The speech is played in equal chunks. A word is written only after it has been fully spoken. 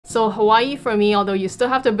So Hawaii for me, although you still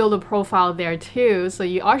have to build a profile there too, so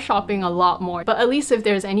you are shopping a lot more. But at least if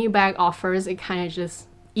there's any bag offers, it kind of just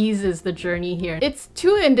eases the journey here. It's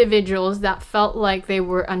two individuals that felt like they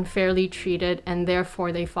were unfairly treated and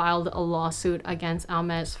therefore they filed a lawsuit against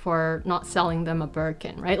Hermes for not selling them a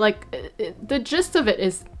Birkin, right? Like the gist of it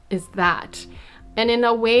is that. And in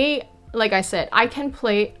a way, like I said, I can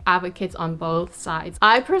play advocates on both sides.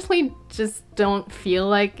 I personally just don't feel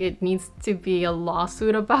like it needs to be a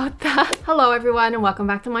lawsuit about that. Hello everyone and welcome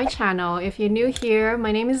back to my channel. If you're new here,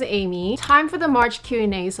 my name is Amy. Time for the March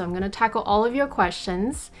Q&A, so I'm gonna tackle all of your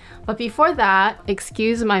questions. But before that,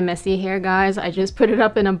 excuse my messy hair guys, I just put it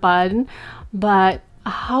up in a bun. But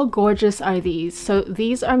how gorgeous are these? So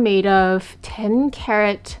these are made of 10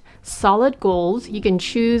 karat solid gold. You can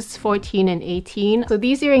choose 14 and 18. So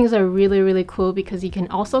these earrings are really cool because you can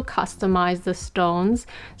also customize the stones.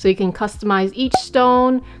 So you can customize each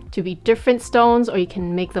stone to be different stones, or you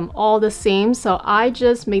can make them all the same. So I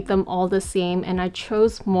just made them all the same and I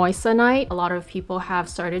chose moissanite. A lot of people have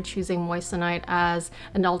started choosing moissanite as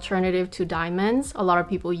an alternative to diamonds. A lot of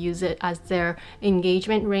people use it as their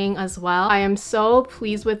engagement ring as well. I am so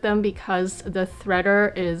pleased with them because the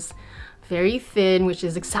threader is very thin, which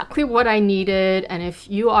is exactly what I needed. And if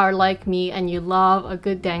you are like me and you love a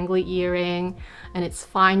good dangly earring and it's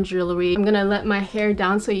fine jewelry, I'm gonna let my hair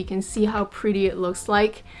down so you can see how pretty it looks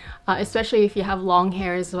like, especially if you have long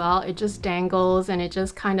hair as well. It just dangles and it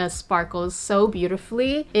just kind of sparkles so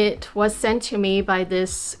beautifully. It was sent to me by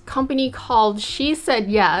this company called She Said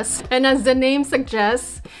Yes, and as the name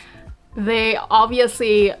suggests, they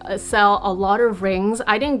obviously sell a lot of rings.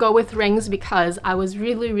 I didn't go with rings because I was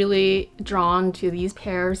really drawn to these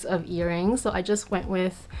pairs of earrings. So I just went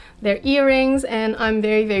with their earrings and I'm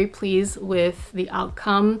very pleased with the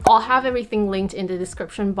outcome. I'll have everything linked in the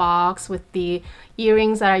description box with the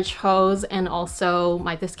earrings that I chose and also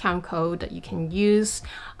my discount code that you can use.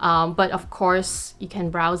 But of course, you can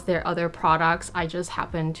browse their other products. I just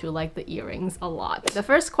happen to like the earrings a lot. The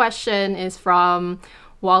first question is from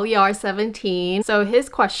Wally R17. So his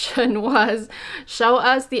question was, show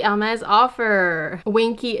us the Hermes offer,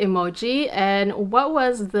 winky emoji, and what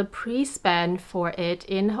was the pre-spend for it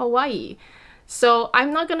in Hawaii? So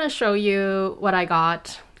I'm not gonna show you what I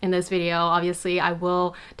got in this video. Obviously, I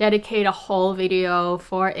will dedicate a whole video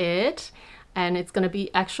for it and it's gonna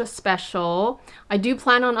be extra special. I do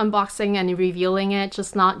plan on unboxing and revealing it,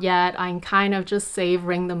 just not yet. I'm kind of just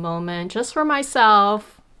savoring the moment just for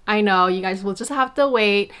myself. I know you guys will just have to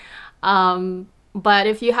wait, but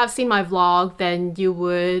if you have seen my vlog, then you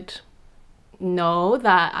would know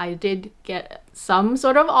that I did get some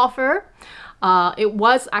sort of offer. It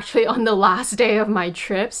was actually on the last day of my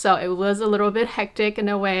trip, so it was a little bit hectic in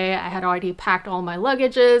a way. I had already packed all my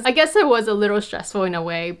luggages. I guess it was a little stressful in a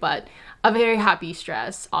way, but a very happy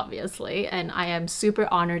stress, obviously, and I am super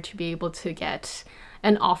honored to be able to get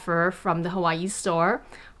an offer from the Hawaii store.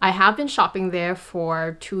 I have been shopping there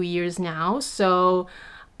for 2 years now, so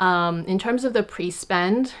in terms of the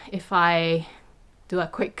pre-spend, if I do a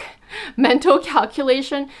quick mental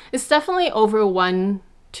calculation, it's definitely over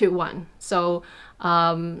 1-to-1, so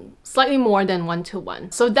slightly more than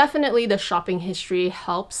 1-to-1. So definitely the shopping history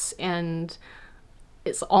helps, and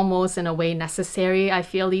it's almost in a way necessary, I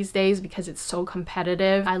feel, these days because it's so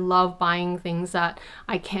competitive. I love buying things that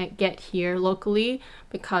I can't get here locally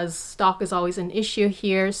because stock is always an issue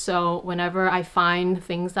here. So whenever I find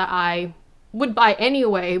things that I would buy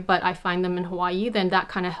anyway, but I find them in Hawaii, then that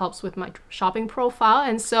kind of helps with my shopping profile.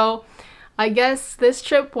 And so I guess this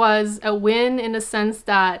trip was a win in the sense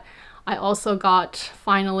that I also got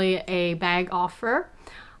finally a bag offer.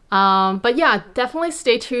 But yeah, definitely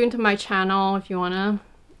stay tuned to my channel if you wanna,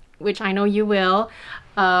 which I know you will,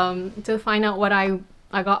 to find out what I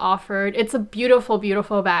got offered. It's a beautiful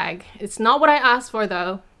bag. It's not what I asked for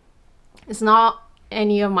though. It's not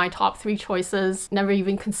any of my top 3 choices. Never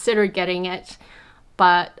even considered getting it.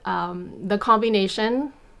 But the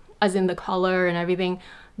combination, as in the color and everything,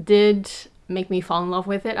 did make me fall in love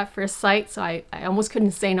with it at first sight, so I almost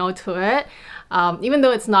couldn't say no to it, even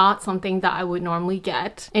though it's not something that I would normally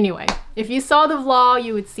get. Anyway, if you saw the vlog,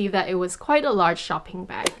 you would see that it was quite a large shopping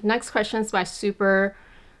bag. Next question is by Super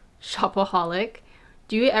Shopaholic.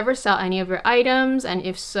 Do you ever sell any of your items, and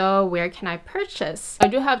if so, where can I purchase? I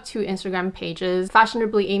do have 2 Instagram pages,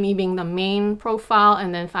 Fashionably Amy being the main profile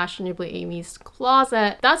and then Fashionably Amy's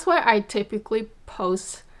Closet. That's where I typically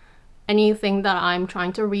post anything that I'm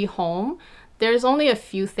trying to rehome. There's only a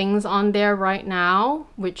few things on there right now,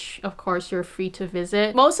 which of course you're free to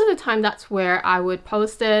visit. Most of the time that's where I would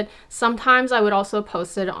post it. Sometimes I would also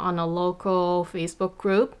post it on a local Facebook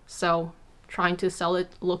group, so trying to sell it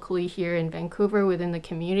locally here in Vancouver within the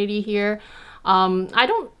community here. I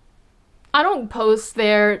don't post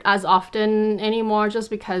there as often anymore just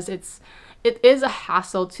because it is a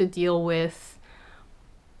hassle to deal with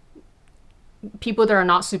people that are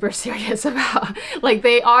not super serious about, like,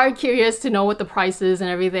 they are curious to know what the price is and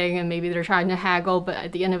everything, and maybe they're trying to haggle, but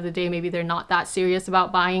at the end of the day maybe they're not that serious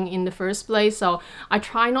about buying in the first place. So I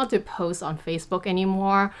try not to post on Facebook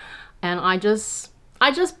anymore, and I just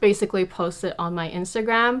basically post it on my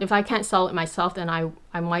Instagram. If I can't sell it myself, then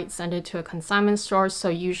I might send it to a consignment store, so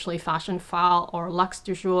usually Fashion File or Luxe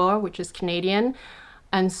du Jour, which is Canadian.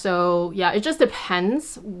 And so yeah, it just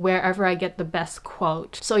depends wherever I get the best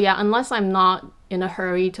quote. So yeah, unless I'm not in a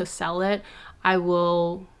hurry to sell it, I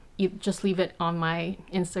will just leave it on my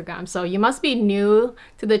Instagram. So you must be new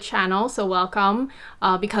to the channel, so welcome,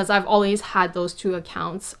 because I've always had those two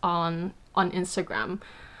accounts on Instagram.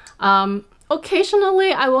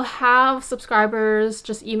 Occasionally I will have subscribers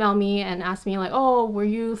just email me and ask me like, oh, were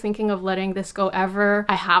you thinking of letting this go ever?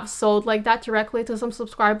 I have sold like that directly to some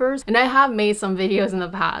subscribers, and I have made some videos in the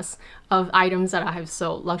past of items that I have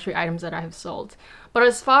sold, luxury items that I have sold. But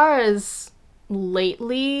as far as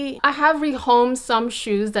lately, I have rehomed some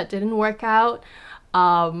shoes that didn't work out.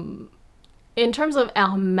 In terms of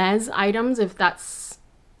Hermes items, if that's,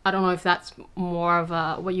 I don't know if that's more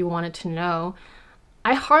of what you wanted to know,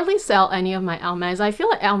 I hardly sell any of my Hermes. I feel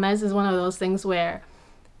like Hermes is one of those things where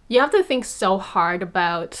you have to think so hard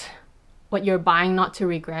about what you're buying not to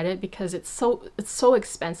regret it, because it's so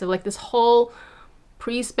expensive. Like, this whole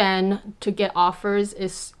pre-spend to get offers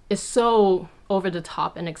is so over the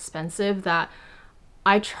top and expensive that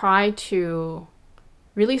I try to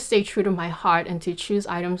really stay true to my heart and to choose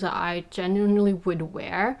items that I genuinely would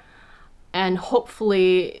wear. And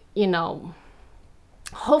hopefully, you know,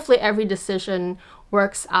 hopefully every decision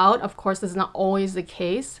works out. Of course, this is not always the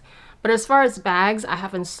case. But as far as bags, I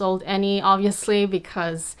haven't sold any, obviously,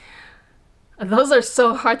 because those are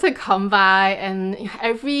so hard to come by, and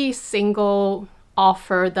every single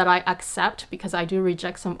offer that I accept, because I do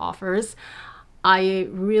reject some offers, I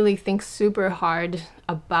really think super hard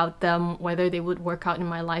about them, whether they would work out in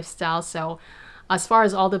my lifestyle. So as far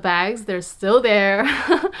as all the bags, they're still there.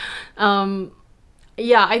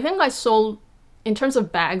 Yeah, I think I sold, in terms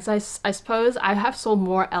of bags, I suppose I have sold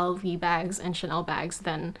more LV bags and Chanel bags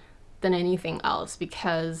than anything else,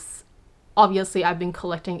 because obviously I've been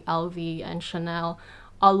collecting LV and Chanel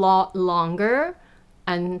a lot longer.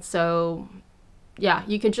 And so yeah,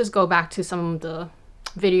 you could just go back to some of the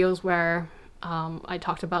videos where I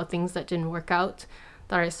talked about things that didn't work out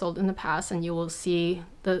that I sold in the past, and you will see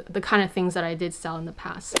the kind of things that I did sell in the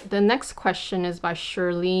past. The next question is by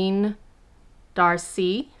Shirlene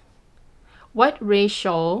Darcy. What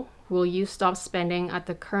ratio will you stop spending at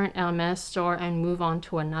the current Hermes store and move on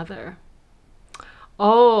to another?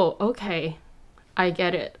 Oh, okay. I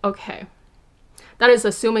get it. Okay. That is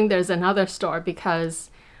assuming there's another store,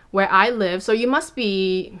 because where I live, so you must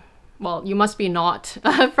be, well, you must be not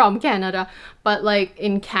from Canada, but like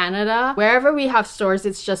in Canada, wherever we have stores,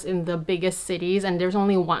 it's just in the biggest cities, and there's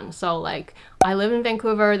only one. So like, I live in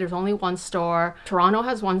Vancouver, there's only one store. Toronto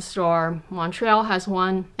has one store, Montreal has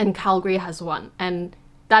one, and Calgary has one, and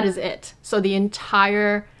that is it. So the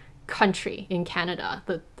entire country in Canada,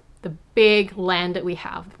 the big land that we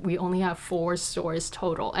have, we only have 4 stores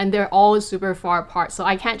total, and they're all super far apart. So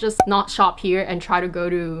I can't just not shop here and try to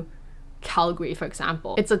go to Calgary, for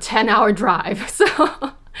example. It's a 10-hour drive, so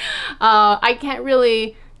I can't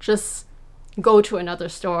really just go to another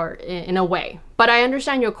store in a way. But I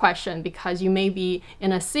understand your question, because you may be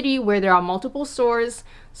in a city where there are multiple stores,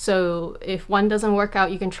 so if one doesn't work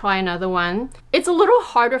out, you can try another one. It's a little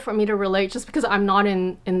harder for me to relate just because I'm not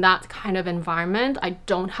in that kind of environment. I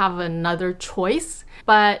don't have another choice.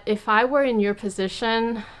 But if I were in your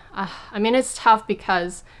position, I mean, it's tough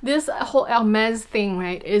because this whole Hermes thing,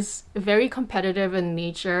 right, is very competitive in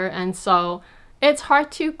nature, and so it's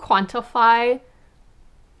hard to quantify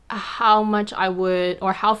how much I would,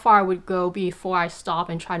 or how far I would go before I stop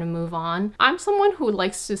and try to move on. I'm someone who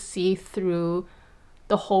likes to see through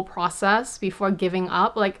the whole process before giving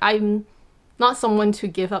up. Like, I'm not someone to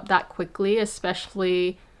give up that quickly,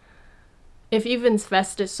 especially if you've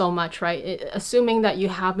invested so much, right? Assuming that you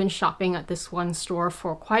have been shopping at this one store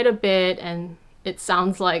for quite a bit, and it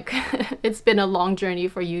sounds like it's been a long journey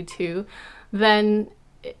for you too, then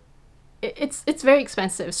it's very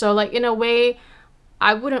expensive. So like, in a way,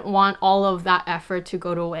 I wouldn't want all of that effort to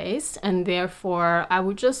go to waste, and therefore I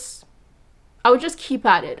would just keep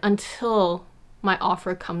at it until my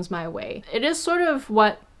offer comes my way. It is sort of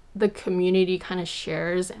what the community kind of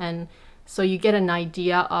shares, and so you get an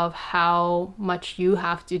idea of how much you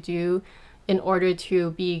have to do in order to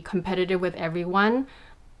be competitive with everyone,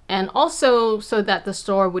 and also so that the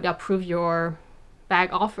store would approve your bag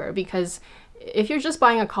offer, because if you're just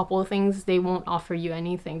buying a couple of things, they won't offer you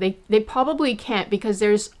anything. They probably can't, because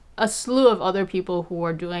there's a slew of other people who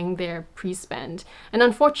are doing their pre-spend. And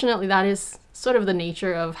unfortunately, that is sort of the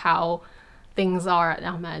nature of how things are at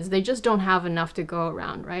Hermes. They just don't have enough to go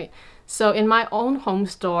around, right? So in my own home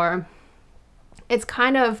store, it's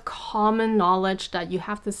kind of common knowledge that you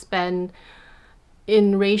have to spend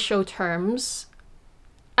in ratio terms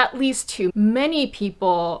at least 2. Many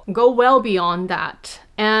people go well beyond that.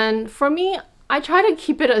 And for me, I try to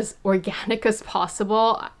keep it as organic as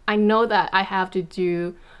possible. I know that I have to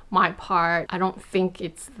do my part. I don't think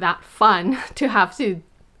it's that fun to have to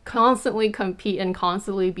constantly compete and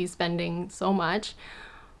constantly be spending so much.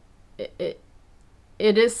 It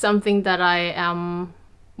is something that I am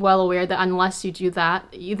well aware that unless you do that,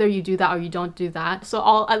 either you do that or you don't do that. So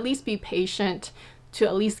I'll at least be patient to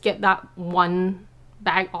at least get that one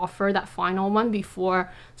bag offer, that final one, before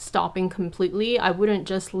stopping completely. I wouldn't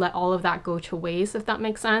just let all of that go to waste, if that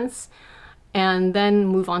makes sense, and then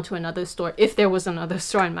move on to another store if there was another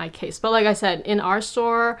store in my case. But like I said, in our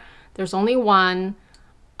store, there's only one.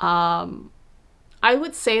 I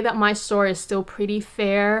would say that my store is still pretty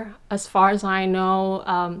fair as far as I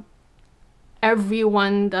know.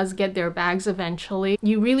 Everyone does get their bags eventually.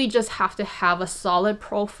 You really just have to have a solid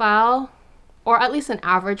profile, or at least an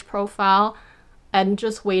average profile, and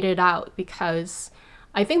just wait it out, because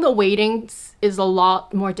I think the waiting is a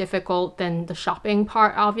lot more difficult than the shopping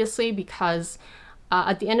part, obviously, because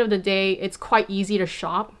at the end of the day, it's quite easy to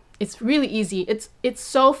shop. It's really easy. It's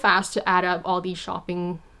so fast to add up all these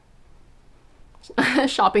shopping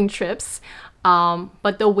trips.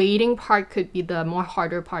 But the waiting part could be the more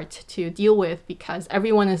harder part to deal with, because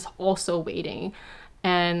everyone is also waiting.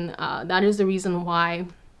 And that is the reason why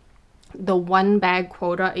the 1 bag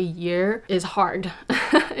quota a year is hard.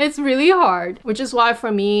 It's really hard, which is why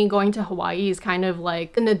for me, going to Hawaii is kind of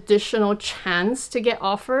like an additional chance to get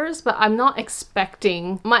offers, but I'm not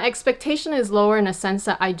expecting. My expectation is lower in a sense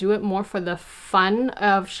that I do it more for the fun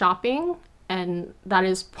of shopping, and that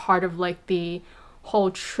is part of like the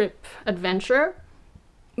whole trip adventure.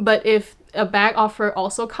 But if a bag offer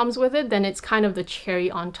also comes with it, then it's kind of the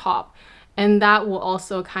cherry on top, and that will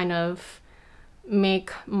also kind of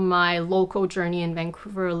make my local journey in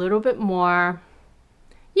Vancouver a little bit more,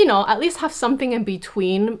 you know, at least have something in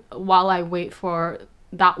between while I wait for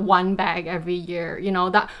that 1 bag every year. You know,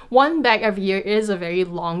 that 1 bag every year is a very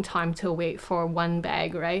long time to wait for 1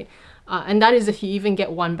 bag, right? And that is if you even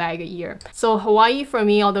get 1 bag a year. So Hawaii for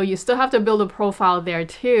me, although you still have to build a profile there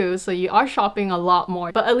too, so you are shopping a lot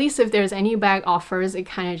more, but at least if there's any bag offers, it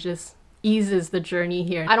kind of just eases the journey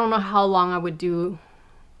here. I don't know how long I would do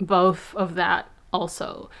both of that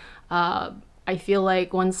also. I feel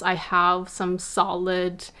like once I have some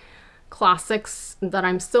solid classics that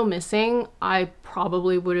I'm still missing, I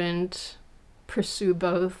probably wouldn't pursue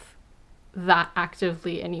both that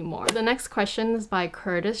actively anymore. The next question is by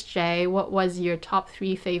Curtis J. What was your top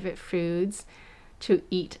 3 favorite foods to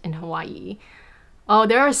eat in Hawaii? Oh,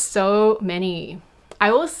 there are so many.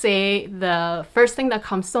 I will say the first thing that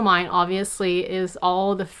comes to mind, obviously, is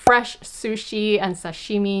all the fresh sushi and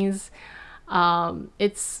sashimis.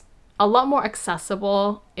 It's a lot more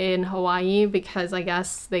accessible in Hawaii because I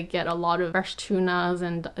guess they get a lot of fresh tunas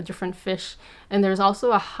and different fish. And there's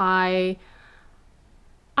also a high,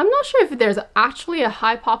 I'm not sure if there's actually a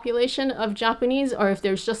high population of Japanese or if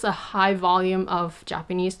there's just a high volume of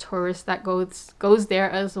Japanese tourists that goes there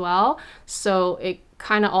as well. So it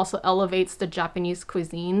kind of also elevates the Japanese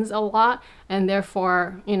cuisines a lot, and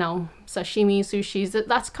therefore, you know, sashimi, sushis,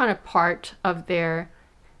 that's kind of part of their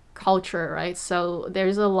culture, right? So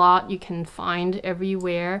there's a lot you can find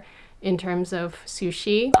everywhere in terms of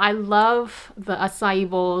sushi. I love the acai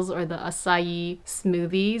bowls or the acai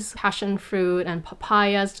smoothies, passion fruit and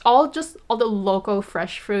papayas, all the local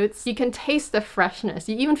fresh fruits. You can taste the freshness.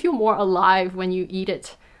 You even feel more alive when you eat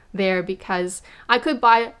it there, because I could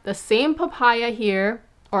buy the same papaya here,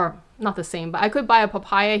 or not the same, but I could buy a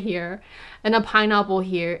papaya here and a pineapple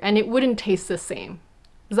here and it wouldn't taste the same.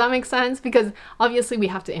 Does that make sense? Because obviously we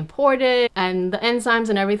have to import it and the enzymes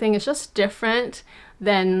and everything is just different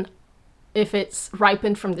than if it's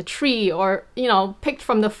ripened from the tree or, you know, picked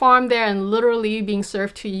from the farm there and literally being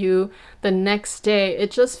served to you the next day.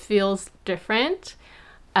 It just feels different.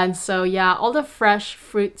 And so yeah, all the fresh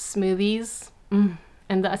fruit smoothies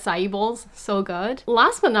and the acai bowls, so good.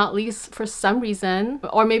 Last but not least, for some reason,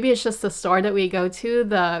 or maybe it's just the store that we go to,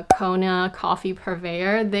 the Kona Coffee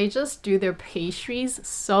Purveyor, they just do their pastries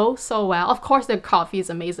so well. Of course their coffee is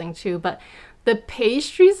amazing too, but The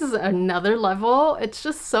pastries is another level. It's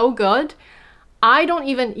just so good. I don't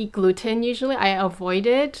even eat gluten usually. I avoid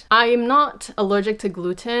it. I'm not allergic to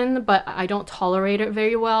gluten, but I don't tolerate it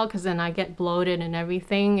very well because then I get bloated and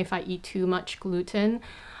everything if I eat too much gluten.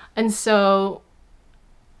 And so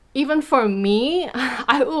even for me,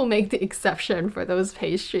 I will make the exception for those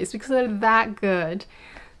pastries because they're that good.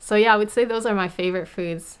 So yeah, I would say those are my favorite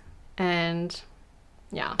foods. And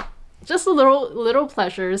yeah, just little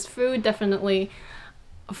pleasures. Food definitely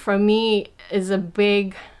for me is a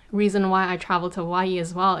big reason why I travel to Hawaii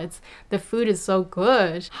as well. It's the food is so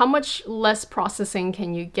good. How much less processing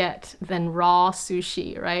can you get than raw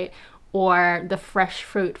sushi, right? Or the fresh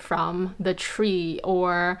fruit from the tree,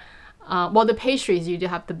 or well, the pastries you do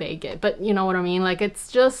have to bake it, but you know what I mean? Like it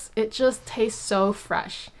just tastes so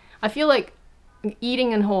fresh. I feel like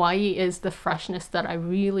eating in Hawaii is the freshness that I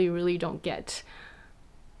really don't get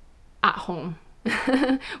at home,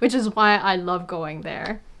 which is why I love going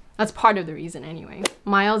there. That's part of the reason anyway.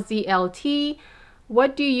 Miles ZLT,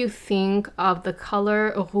 what do you think of the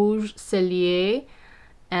color Rouge Cellier,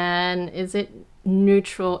 and is it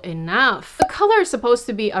neutral enough? The color is supposed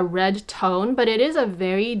to be a red tone, but it is a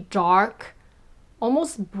very dark,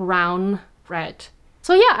 almost brown red.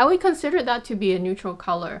 So yeah, I would consider that to be a neutral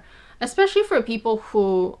color, especially for people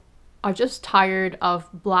who are just tired of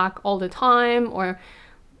black all the time, or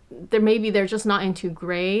they're just not into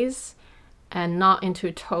grays and not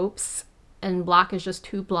into taupes, and black is just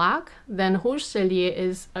too black. Then Rouge Cellier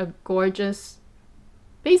is a gorgeous,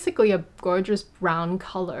 basically a gorgeous brown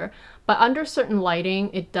color, but under certain lighting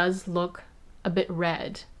it does look a bit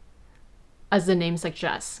red, as the name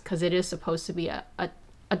suggests, because it is supposed to be a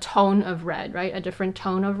tone of red, right? A different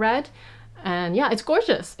tone of red. And yeah, it's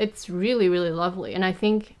gorgeous. It's really lovely. And I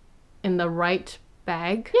think in the right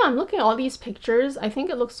bag, yeah, I'm looking at all these pictures, I think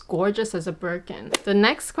it looks gorgeous as a Birkin. The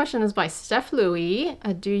next question is by Steph Louis.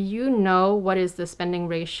 Do you know what is the spending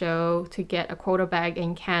ratio to get a quota bag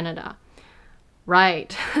in Canada?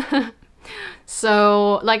 Right.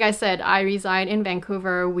 So like I said, I reside in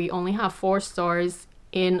Vancouver. We only have 4 stores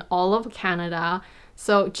in all of Canada.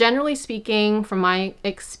 So generally speaking, from my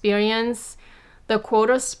experience, the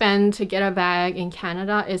quota spend to get a bag in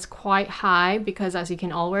Canada is quite high because, as you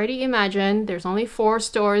can already imagine, there's only 4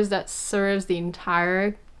 stores that serves the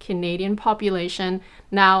entire Canadian population.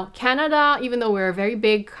 Now, Canada, even though we're a very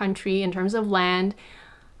big country in terms of land,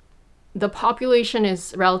 the population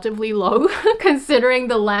is relatively low considering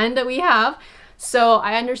the land that we have. So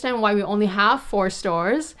I understand why we only have 4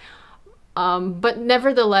 stores. But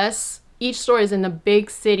nevertheless, each store is in a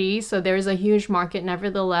big city, so there's a huge market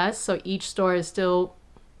nevertheless. So each store is still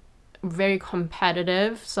very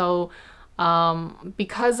competitive. So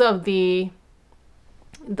because of the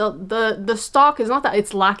stock is not that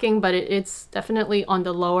it's lacking, but it's definitely on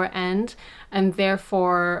the lower end, and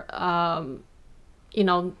therefore you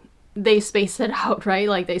know, they space it out, right?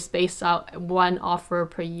 Like they space out 1 offer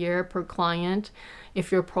per year per client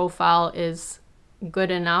if your profile is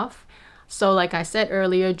good enough. So like I said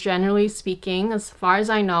earlier, generally speaking, as far as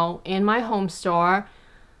I know, in my home store,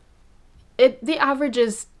 the average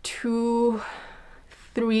is 2,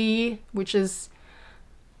 3, which is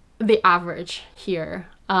the average here.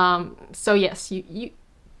 So yes, you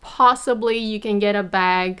possibly you can get a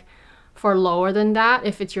bag for lower than that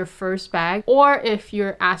if it's your first bag, or if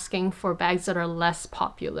you're asking for bags that are less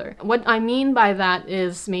popular. What I mean by that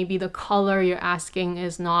is maybe the color you're asking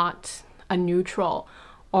is not a neutral,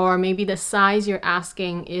 or maybe the size you're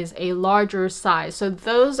asking is a larger size. So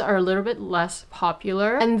those are a little bit less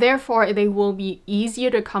popular, and therefore they will be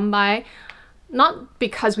easier to come by. Not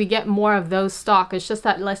because we get more of those stock, it's just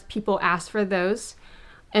that less people ask for those.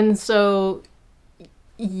 And so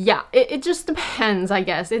yeah, it just depends, I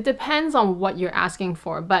guess. It depends on what you're asking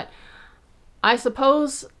for, but I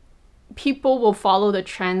suppose people will follow the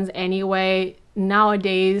trends anyway.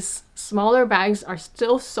 Nowadays, smaller bags are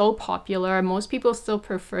still so popular. Most people still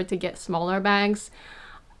prefer to get smaller bags.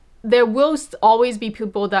 There will always be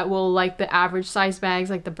people that will like the average size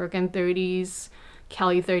bags, like the Birkin 30s,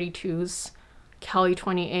 Kelly 32s, Kelly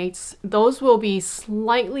 28s. Those will be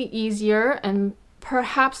slightly easier, and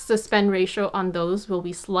perhaps the spend ratio on those will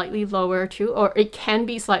be slightly lower too, or it can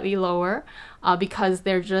be slightly lower because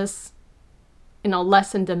they're just, you know,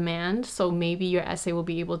 less in demand. So maybe your SA will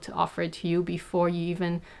be able to offer it to you before you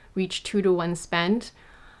even reach 2-to-1 spend.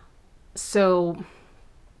 So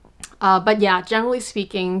but yeah, generally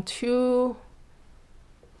speaking,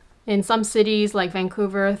 in some cities like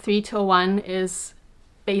Vancouver, 3-to-1 is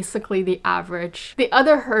basically the average. The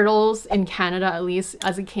other hurdles in Canada, at least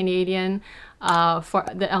as a Canadian, for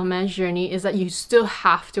the Hermes journey is that you still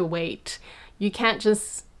have to wait. You can't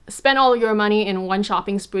just spend all your money in one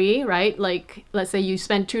shopping spree, right? Like, let's say you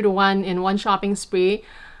spend 2 to 1 in one shopping spree.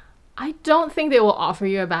 I don't think they will offer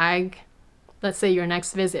you a bag, let's say your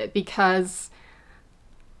next visit, because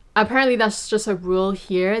apparently that's just a rule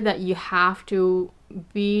here that you have to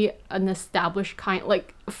be an established kind,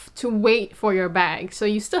 like to wait for your bag. So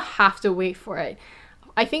you still have to wait for it.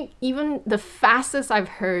 I think even the fastest I've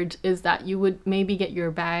heard is that you would maybe get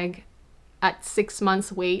your bag at 6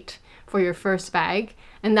 months wait for your first bag.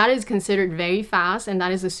 And that is considered very fast. And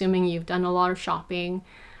that is assuming you've done a lot of shopping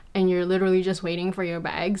and you're literally just waiting for your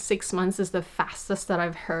bag. 6 months is the fastest that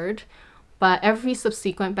I've heard. But every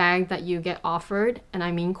subsequent bag that you get offered, and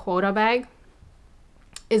I mean quota bag,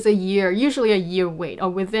 is a year, usually a year wait, or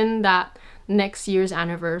within that next year's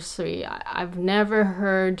anniversary. I've never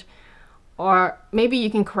heard, or maybe you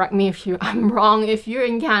can correct me if I'm wrong. If you're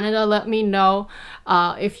in Canada, let me know.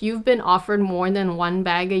 If you've been offered more than 1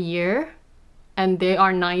 bag a year, and they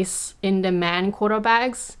are nice in-demand quota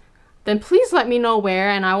bags, then please let me know where,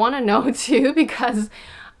 and I want to know too, because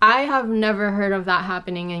I have never heard of that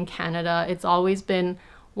happening in Canada. It's always been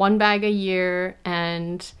 1 bag a year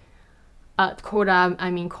and one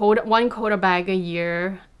quota bag a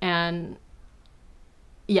year, and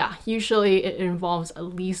yeah, usually it involves at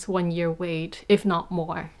least 1 year wait, if not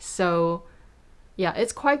more. So yeah,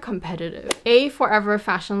 it's quite competitive. A forever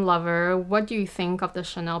fashion lover, what do you think of the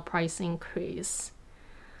Chanel price increase?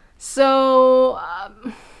 So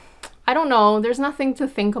I don't know, there's nothing to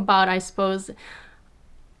think about, I suppose.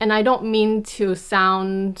 And I don't mean to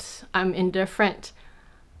sound indifferent.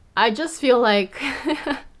 I just feel like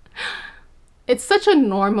it's such a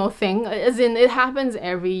normal thing, as in it happens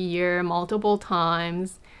every year, multiple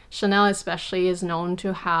times. Chanel especially is known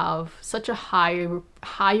to have such a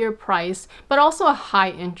higher price, but also a high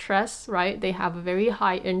interest, right? They have a very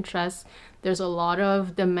high interest. There's a lot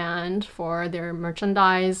of demand for their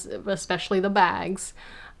merchandise, especially the bags.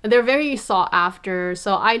 They're very sought after,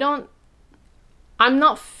 so I'm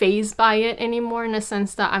not fazed by it anymore, in the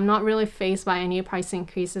sense that I'm not really fazed by any price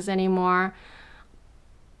increases anymore.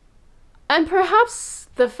 And perhaps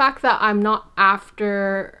the fact that I'm not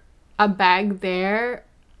after a bag there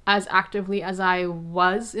as actively as I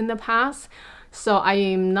was in the past, so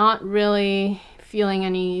I'm not really feeling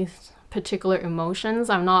any particular emotions.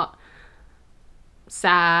 I'm not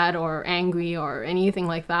sad or angry or anything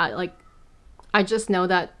like that. Like, I just know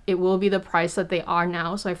that it will be the price that they are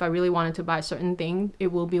now. So if I really wanted to buy a certain thing,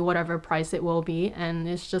 it will be whatever price it will be. And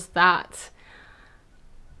it's just that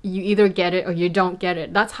you either get it or you don't get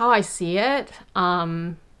it. That's how I see it.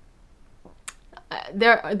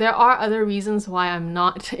 There are other reasons why I'm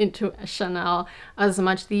not into Chanel as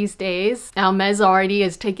much these days. Hermes already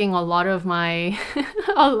is taking a lot of my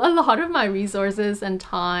a lot of my resources and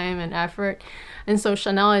time and effort. And so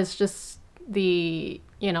Chanel is just the,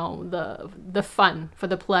 you know, the fun, for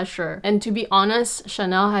the pleasure. And to be honest,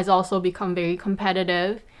 Chanel has also become very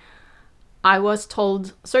competitive. I was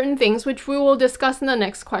told certain things, which we will discuss in the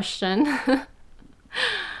next question.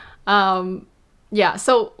 Yeah,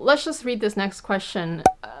 so let's just read this next question.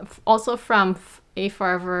 Also from a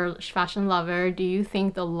forever fashion lover, do you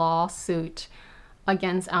think the lawsuit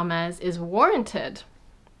against Hermes is warranted?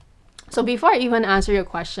 So before I even answer your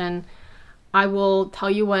question, I will tell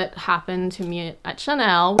you what happened to me at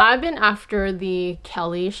Chanel. I've been after the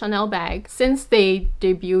Kelly Chanel bag since they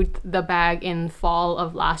debuted the bag in fall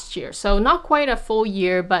of last year. So not quite a full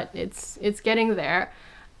year, but it's getting there.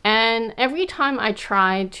 And every time I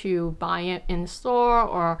try to buy it in store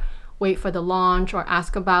or wait for the launch or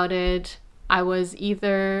ask about it, I was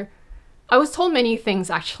told many things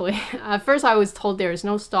actually. At first I was told there is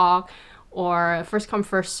no stock, or first come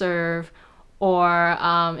first serve, or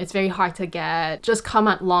it's very hard to get, just come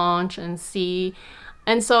at launch and see.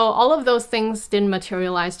 And so all of those things didn't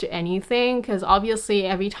materialize to anything, because obviously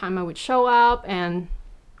every time I would show up, and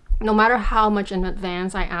no matter how much in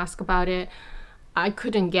advance I ask about it, I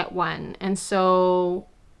couldn't get one. And so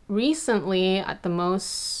recently at the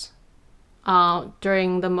most,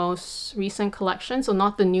 during the most recent collection, so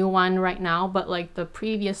not the new one right now, but like the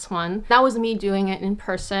previous one, that was me doing it in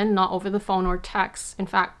person, not over the phone or text. In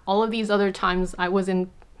fact, all of these other times I was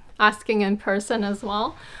asking in person as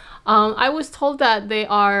well. I was told that they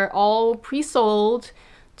are all pre-sold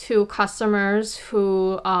to customers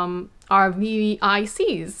who are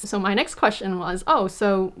VICs. So my next question was, oh,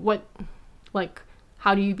 so what, like,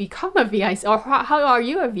 how do you become a VIC, or how are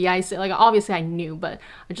you a VIC? Like, obviously I knew, but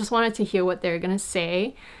I just wanted to hear what they're gonna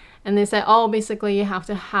say. And they said, oh, basically you have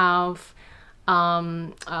to have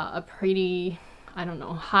a pretty, I don't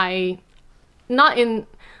know, high, not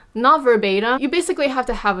verbatim, you basically have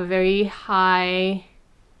to have a very high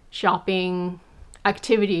shopping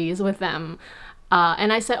activities with them.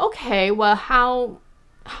 And I said, okay, well,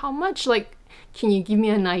 how much, like, can you give me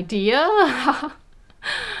an idea?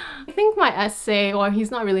 I think my essay, or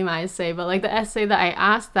he's not really my essay, but like the essay that I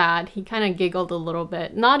asked that, he kind of giggled a little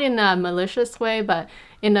bit, not in a malicious way, but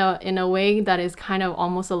in a way that is kind of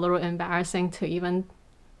almost a little embarrassing to even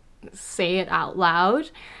say it out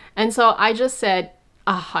loud. And so I just said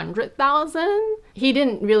 100,000. He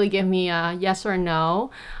didn't really give me a yes or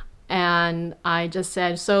no. And I just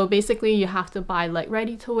said, so basically you have to buy like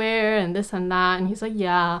ready to wear and this and that. And he's like,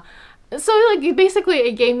 yeah. So like basically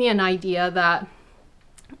it gave me an idea that,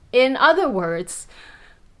 in other words,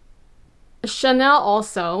 Chanel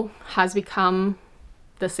also has become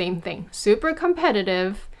the same thing. Super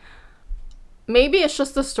competitive. Maybe it's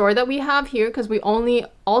just the store that we have here, because we only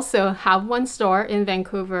also have one store in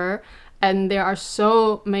Vancouver, and there are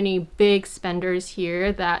so many big spenders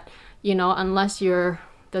here that, you know, unless you're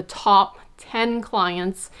the top 10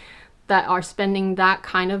 clients that are spending that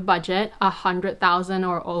kind of budget, 100,000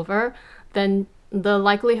 or over, then the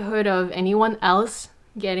likelihood of anyone else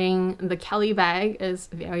getting the Kelly bag is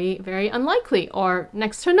very, very unlikely, or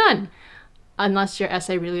next to none. Unless your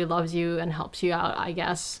SA really loves you and helps you out, I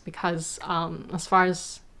guess, because as far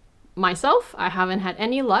as myself, I haven't had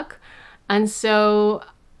any luck. And so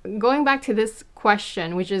going back to this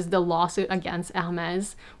question, which is the lawsuit against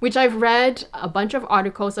Hermes, which I've read a bunch of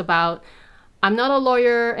articles about. I'm not a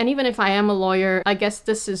lawyer, and even if I am a lawyer, I guess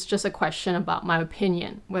this is just a question about my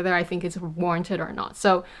opinion, whether I think it's warranted or not.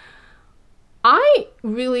 So I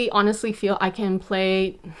really honestly feel I can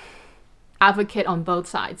play advocate on both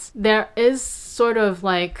sides. There is sort of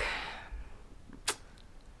like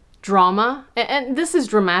drama, and this is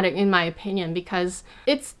dramatic in my opinion, because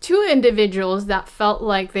it's two individuals that felt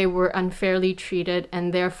like they were unfairly treated,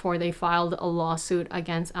 and therefore they filed a lawsuit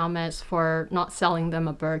against Hermes for not selling them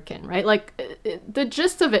a Birkin, right? Like the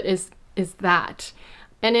gist of it is that.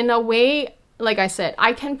 And in a way, like I said,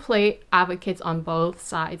 I can play advocates on both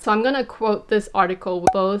sides. So I'm gonna quote this article.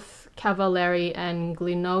 Both Cavallari and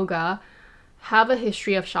Glenoga have a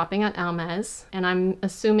history of shopping at Hermes, and I'm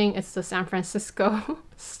assuming it's the San Francisco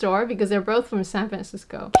store because they're both from San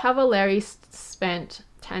Francisco. Cavallari spent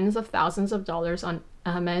tens of thousands of dollars on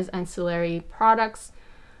Hermes ancillary products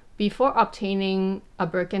before obtaining a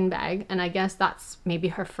Birkin bag, and I guess that's maybe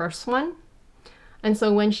her first one. And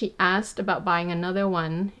so when she asked about buying another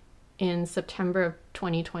one in September of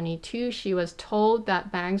 2022, she was told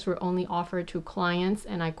that bags were only offered to clients,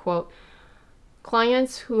 and I quote,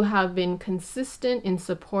 "clients who have been consistent in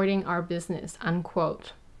supporting our business,"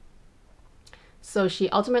 unquote. So she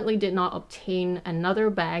ultimately did not obtain another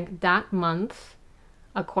bag that month,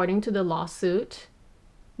 according to the lawsuit,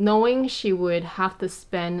 knowing she would have to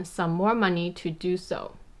spend some more money to do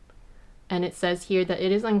so. And it says here that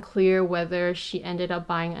it is unclear whether she ended up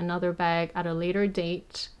buying another bag at a later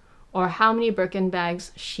date or how many Birkin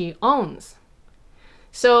bags she owns.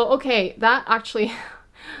 So, okay, that actually...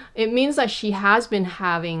 it means that she has been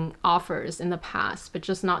having offers in the past, but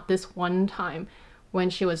just not this one time when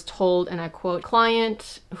she was told, and I quote,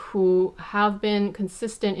 "client who have been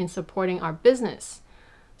consistent in supporting our business."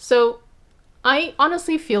 So I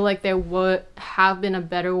honestly feel like there would have been a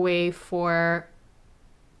better way for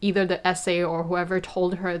either the essay or whoever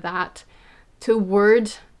told her that to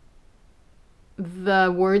word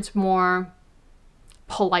the words more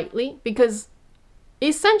politely, because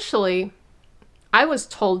essentially I was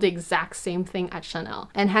told the exact same thing at Chanel,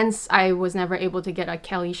 and hence I was never able to get a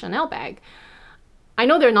Kelly Chanel bag. I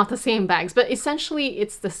know they're not the same bags, but essentially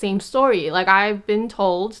it's the same story. Like, I've been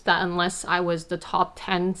told that unless I was the top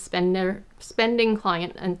 10 spending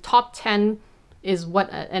client, and top 10 is what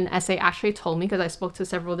an essay actually told me, because I spoke to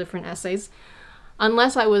several different essays,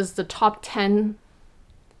 unless I was the top 10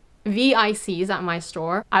 VICs at my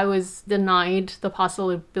store, I was denied the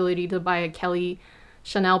possibility to buy a Kelly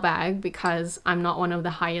Chanel bag because I'm not one of the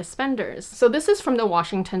highest spenders. So this is from the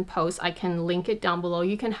Washington Post. I can link it down below.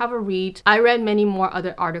 You can have a read. I read many more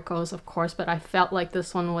other articles, of course, but I felt like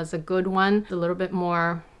this one was a good one, a little bit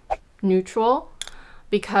more neutral,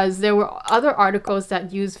 because there were other articles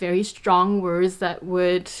that used very strong words that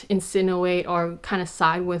would insinuate or kind of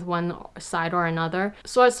side with one side or another.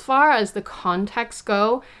 So as far as the context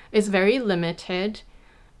go, it's very limited,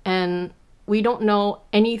 and we don't know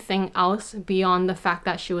anything else beyond the fact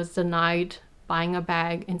that she was denied buying a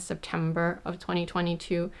bag in September of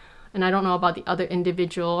 2022. And I don't know about the other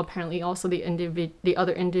individual. Apparently also the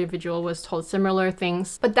other individual was told similar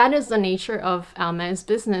things. But that is the nature of Hermes'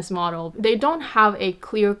 business model. They don't have a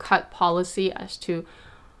clear-cut policy as to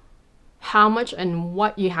how much and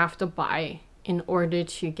what you have to buy in order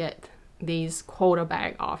to get these quota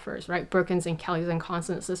bag offers, right? Birkins and Kellys and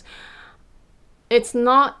Constances. It's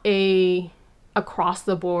not a across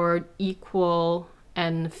the board equal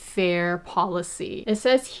and fair policy. It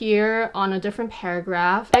says here on a different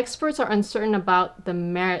paragraph, experts are uncertain about the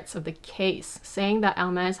merits of the case, saying that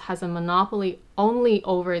Hermes has a monopoly only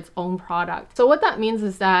over its own product. So what that means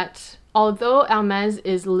is that although Hermes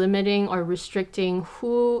is limiting or restricting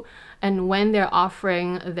who and when they're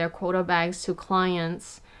offering their quota bags to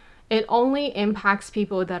clients, it only impacts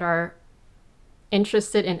people that are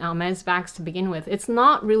interested in Hermes bags to begin with. It's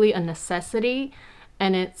not really a necessity,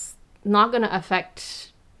 and it's not going to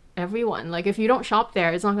affect everyone. Like if you don't shop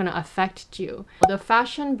there, it's not going to affect you. The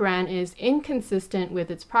fashion brand is inconsistent with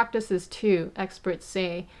its practices too, experts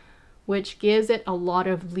say, which gives it a lot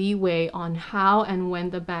of leeway on how and when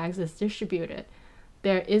the bags is distributed.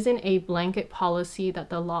 There isn't a blanket policy that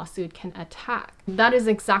the lawsuit can attack. That is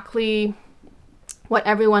exactly what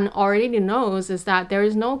everyone already knows, is that there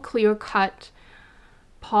is no clear-cut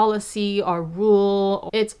policy or rule.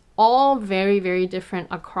 It's all very, very different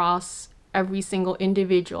across every single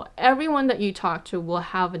individual. Everyone that you talk to will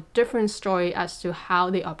have a different story as to how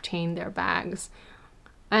they obtain their bags.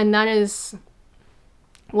 And that is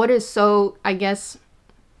what is so, I guess,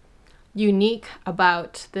 unique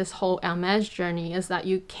about this whole Hermes journey, is that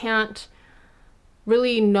you can't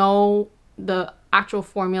really know the actual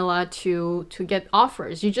formula to get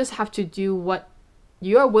offers. You just have to do what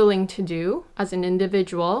you're willing to do as an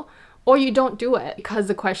individual, or you don't do it. Because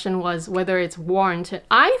the question was whether it's warranted.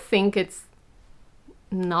 I think it's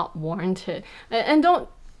not warranted. And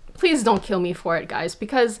please don't kill me for it, guys,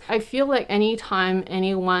 because I feel like anytime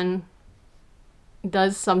anyone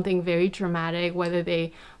does something very dramatic, whether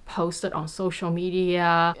they post it on social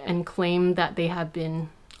media and claim that they have been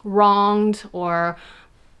wronged or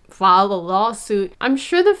file a lawsuit, I'm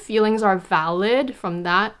sure the feelings are valid from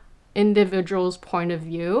that individual's point of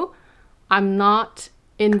view. I'm not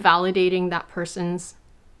invalidating that person's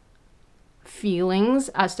feelings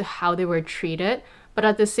as to how they were treated, but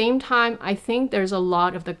at the same time, I think there's a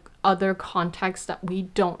lot of the other context that we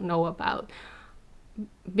don't know about,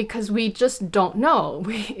 because we just don't know.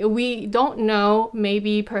 We don't know,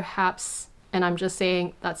 maybe perhaps, and I'm just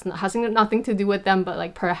saying that's has nothing to do with them, but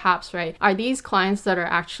like perhaps, right? Are these clients that are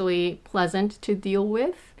actually pleasant to deal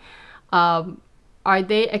with? Are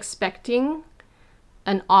they expecting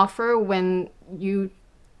an offer when you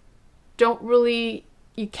can't really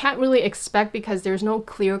expect, because there's no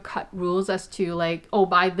clear-cut rules as to like, oh,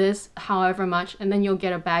 buy this however much and then you'll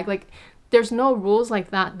get a bag. Like there's no rules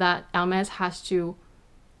like that Hermes has to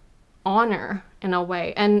honor in a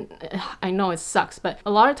way. And I know it sucks, but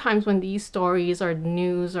a lot of times when these stories or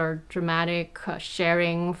news or dramatic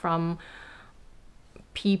sharing from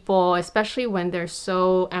people, especially when they're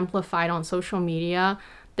so amplified on social media,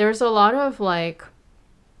 there's a lot of like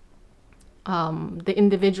the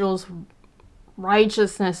individual's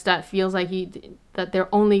righteousness that feels like that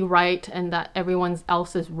they're only right and that everyone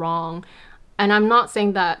else is wrong. And I'm not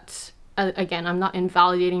saying that, again, I'm not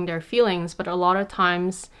invalidating their feelings, but a lot of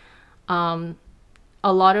times a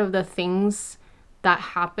lot of the things that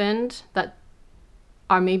happened that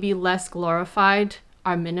are maybe less glorified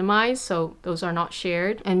are minimized, so those are not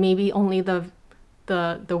shared, and maybe only the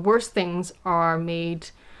worst things are made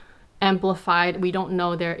amplified. We don't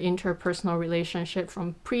know their interpersonal relationship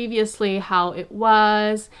from previously, how it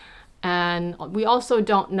was, and we also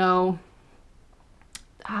don't know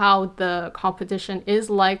how the competition is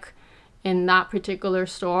like in that particular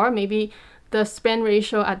store. Maybe the spend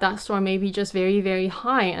ratio at that store may be just very, very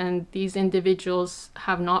high, and these individuals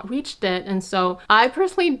have not reached it. And so I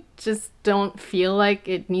personally just don't feel like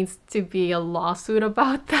it needs to be a lawsuit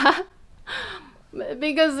about that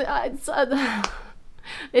because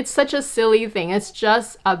it's such a silly thing. It's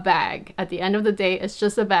just a bag. At the end of the day, it's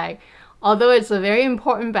just a bag. Although it's a very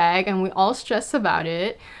important bag and we all stress about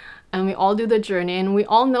it, and we all do the journey, and we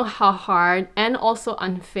all know how hard and also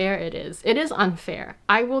unfair it is. It is unfair.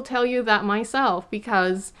 I will tell you that myself,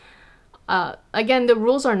 because again, the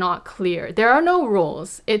rules are not clear. There are no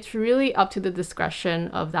rules. It's really up to the discretion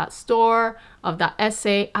of that store, of that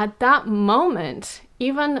SA at that moment.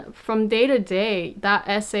 Even from day to day,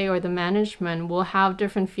 that SA or the management will have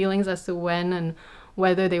different feelings as to when and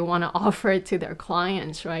whether they want to offer it to their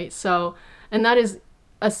clients, right? So, and that is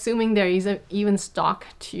assuming there is even stock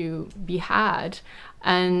to be had.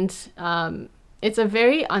 And it's a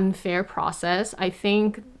very unfair process. I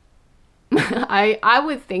think I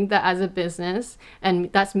would think that as a business,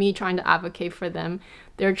 and that's me trying to advocate for them,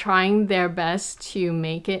 they're trying their best to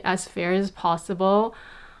make it as fair as possible,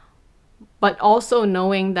 but also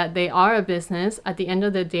knowing that they are a business. At the end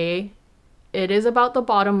of the day, it is about the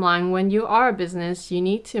bottom line. When you are a business, you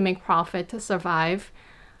need to make profit to survive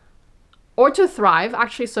or to thrive.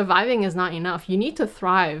 Actually, surviving is not enough. You need to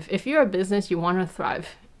thrive. If you're a business, you want to thrive.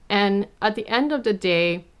 And at the end of the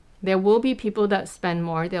day, there will be people that spend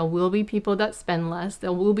more. There will be people that spend less.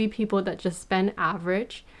 There will be people that just spend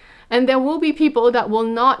average. And there will be people that will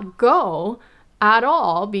not go at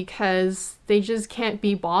all because they just can't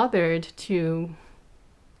be bothered to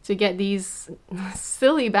get these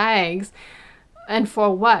silly bags. And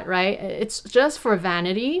for what, right? It's just for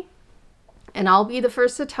vanity. And I'll be the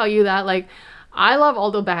first to tell you that, like, I love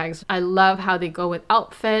all the bags. I love how they go with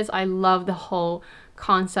outfits. I love the whole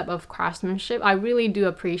concept of craftsmanship. I really do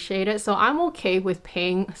appreciate it. So I'm okay with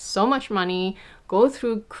paying so much money, go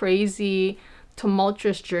through crazy,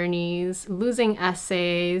 tumultuous journeys, losing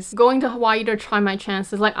essays, going to Hawaii to try my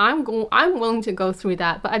chances. Like, I'm willing to go through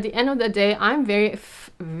that. But at the end of the day, I'm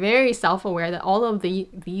very self-aware that all of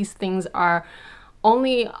these things are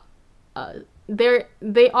only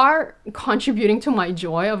they are contributing to my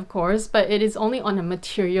joy, of course, but it is only on a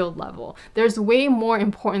material level. There's way more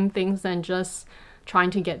important things than just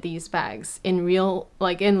trying to get these bags. In real,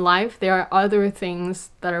 like in life, there are other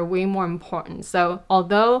things that are way more important. So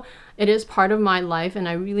although it is part of my life and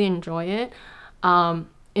I really enjoy it,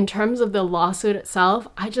 in terms of the lawsuit itself,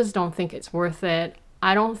 I just don't think it's worth it.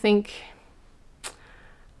 I just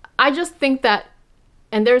think that,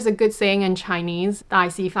 and there's a good saying in Chinese, 大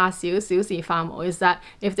事化小，小事化無, is that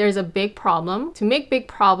if there's a big problem, to make big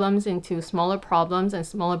problems into smaller problems and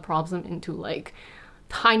smaller problems into like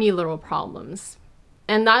tiny little problems.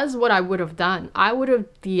 And that is what I would have done. I would have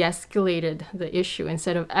de-escalated the issue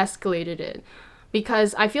instead of escalated it,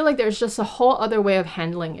 because I feel like there's just a whole other way of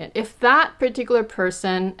handling it. If that particular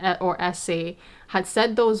person or essay had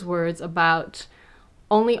said those words about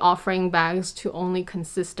only offering bags to only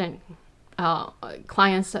consistent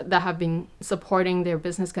clients that have been supporting their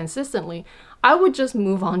business consistently, I would just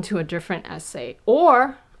move on to a different essay,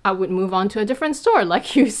 or I would move on to a different store,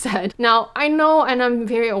 like you said. Now, I know, and I'm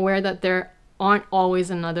very aware that there aren't always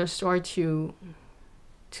another store to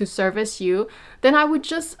service you. Then I would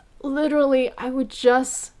just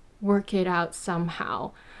work it out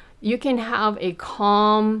somehow. You can have a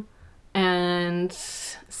calm and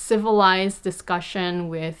civilized discussion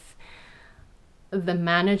with the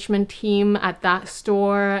management team at that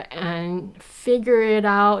store and figure it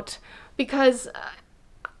out, because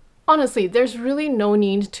honestly, there's really no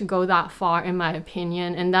need to go that far, in my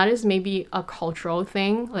opinion. And that is maybe a cultural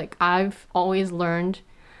thing. Like, I've always learned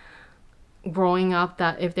growing up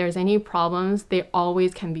that if there's any problems, they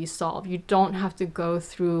always can be solved. You don't have to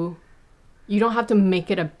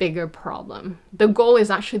make it a bigger problem. The goal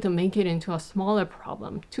is actually to make it into a smaller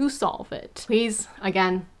problem to solve it. Please,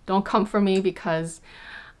 again, don't come for me, because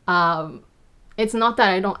it's not that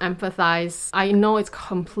I don't empathize. I know it's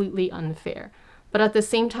completely unfair. But at the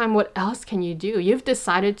same time, what else can you do? You've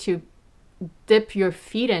decided to dip your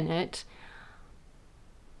feet in it.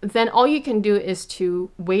 Then all you can do is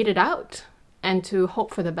to wait it out and to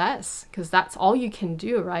hope for the best, because that's all you can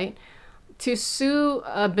do, right? To sue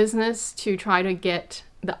a business to try to get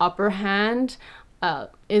the upper hand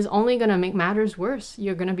is only going to make matters worse.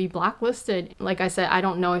 You're going to be blacklisted. Like I said, I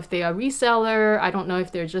don't know if they are a reseller. I don't know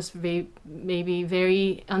if they're just maybe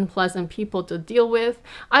very unpleasant people to deal with.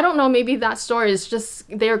 I don't know, maybe that store is just,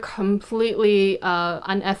 they're completely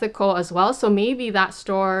unethical as well. So maybe that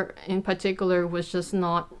store in particular was just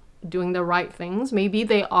not doing the right things. Maybe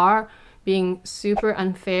they are being super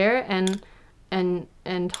unfair and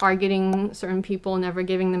targeting certain people, never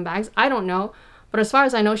giving them bags. I don't know. But as far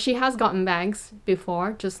as I know, she has gotten bags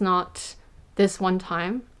before, just not this one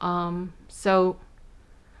time. So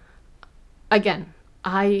again,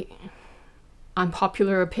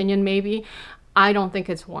 unpopular opinion maybe, I don't think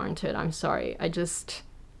it's warranted. I'm sorry. I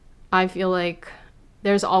feel like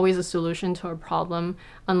there's always a solution to a problem,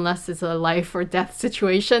 unless it's a life or death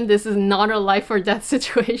situation. This is not a life or death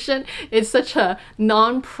situation. It's such a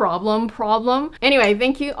non-problem problem. Anyway,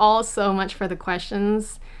 thank you all so much for the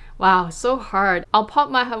questions. Wow, so hard. I'll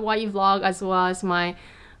pop my Hawaii vlog as well as my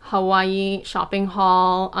Hawaii shopping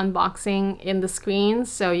haul unboxing in the screen,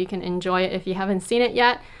 so you can enjoy it if you haven't seen it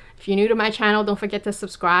yet. If you're new to my channel, don't forget to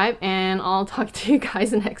subscribe, and I'll talk to you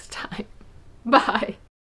guys next time. Bye!